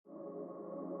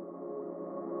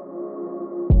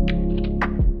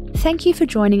Thank you for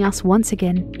joining us once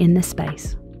again in The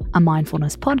Space, a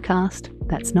mindfulness podcast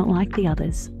that's not like the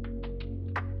others.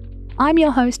 I'm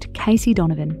your host, Casey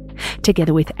Donovan.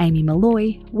 Together with Amy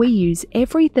Malloy, we use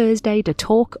every Thursday to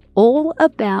talk all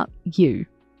about you.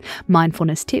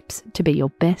 Mindfulness tips to be your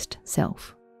best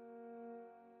self.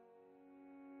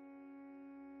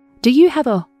 Do you have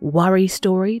a worry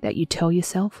story that you tell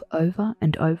yourself over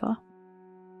and over?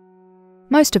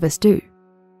 Most of us do.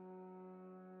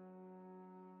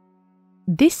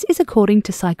 This is according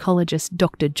to psychologist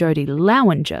Dr. Jody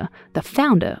Lowinger, the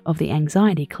founder of the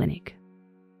Anxiety Clinic.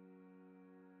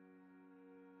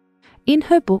 In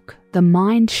her book, The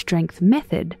Mind Strength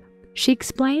Method, she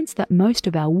explains that most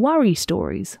of our worry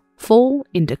stories fall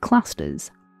into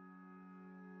clusters.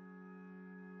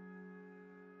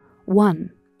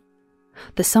 1.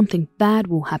 The something bad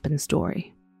will happen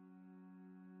story.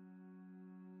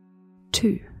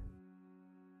 2.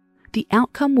 The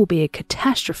outcome will be a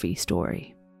catastrophe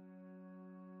story.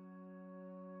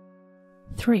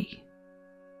 3.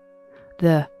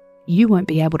 The you won't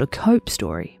be able to cope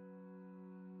story.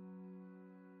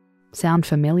 Sound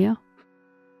familiar?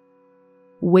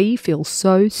 We feel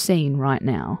so seen right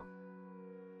now.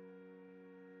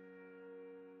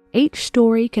 Each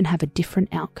story can have a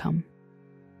different outcome.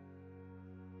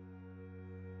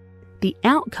 The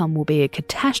outcome will be a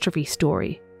catastrophe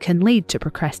story can lead to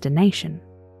procrastination.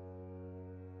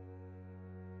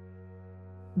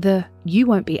 The you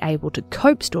won't be able to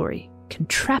cope story can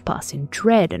trap us in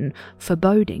dread and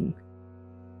foreboding.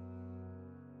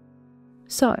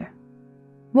 So,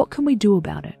 what can we do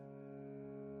about it?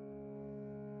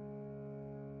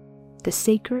 The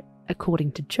secret,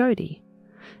 according to Jody,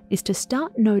 is to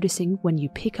start noticing when you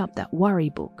pick up that worry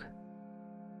book.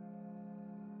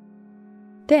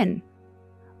 Then,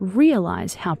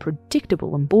 realize how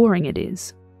predictable and boring it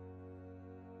is.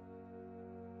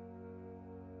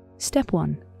 Step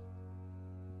 1.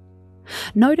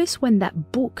 Notice when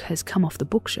that book has come off the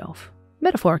bookshelf,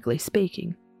 metaphorically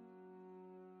speaking.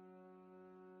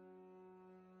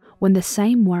 When the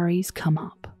same worries come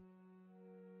up.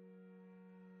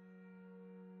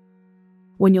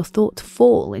 When your thoughts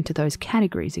fall into those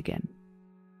categories again.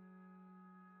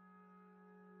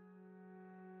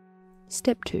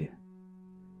 Step 2.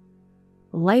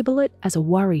 Label it as a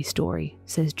worry story,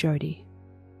 says Jody.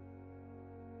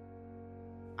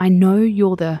 I know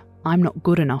you're the I'm not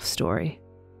good enough story.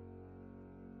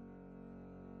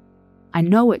 I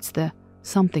know it's the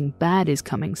something bad is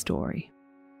coming story.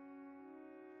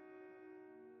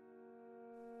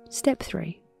 Step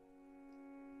 3.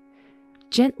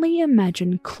 Gently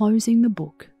imagine closing the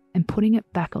book and putting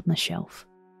it back on the shelf.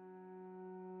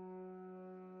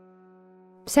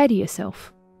 Say to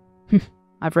yourself,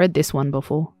 I've read this one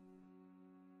before.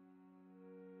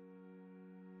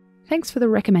 Thanks for the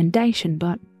recommendation,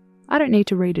 but I don't need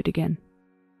to read it again.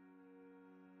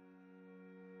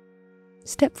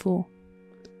 Step 4.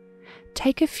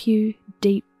 Take a few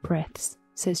deep breaths,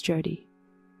 says Jody,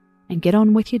 and get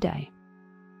on with your day.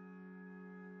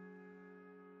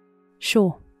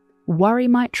 Sure, worry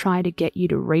might try to get you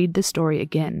to read the story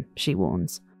again, she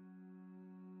warns.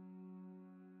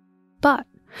 But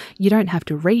you don't have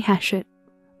to rehash it,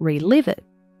 relive it,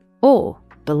 or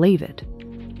believe it.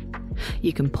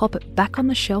 You can pop it back on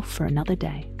the shelf for another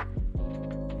day.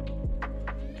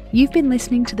 You've been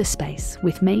listening to The Space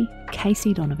with me,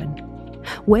 Casey Donovan.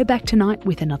 We're back tonight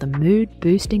with another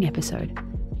mood-boosting episode.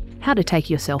 How to take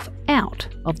yourself out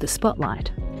of the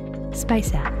spotlight.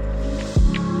 Space out.